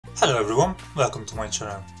Hello everyone, welcome to my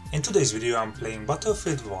channel. In today's video I'm playing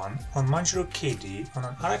Battlefield 1 on Manjaro KDE on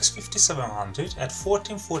an RX 5700 at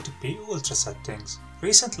 1440p ultra settings.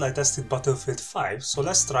 Recently I tested Battlefield 5, so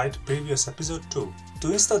let's try the previous episode too.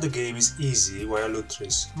 To install the game is easy via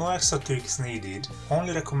Lutris, no extra tricks needed,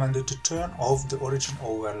 only recommended to turn off the origin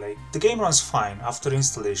overlay. The game runs fine after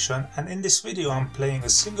installation, and in this video I'm playing a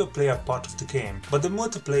single player part of the game, but the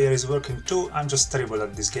multiplayer is working too. I'm just terrible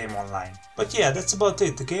at this game online. But yeah, that's about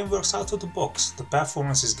it. The game works out of the box, the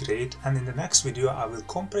performance is great, and in the next video I will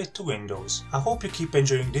compare it to Windows. I hope you keep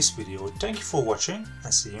enjoying this video, thank you for watching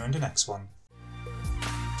and see you in the next one.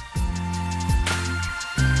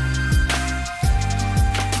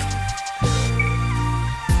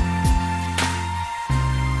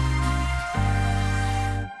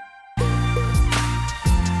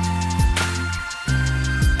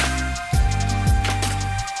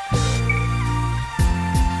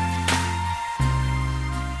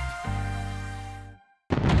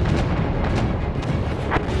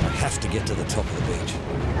 To get to the top of the beach.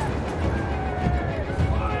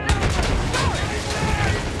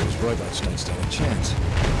 Those robots don't stand a chance.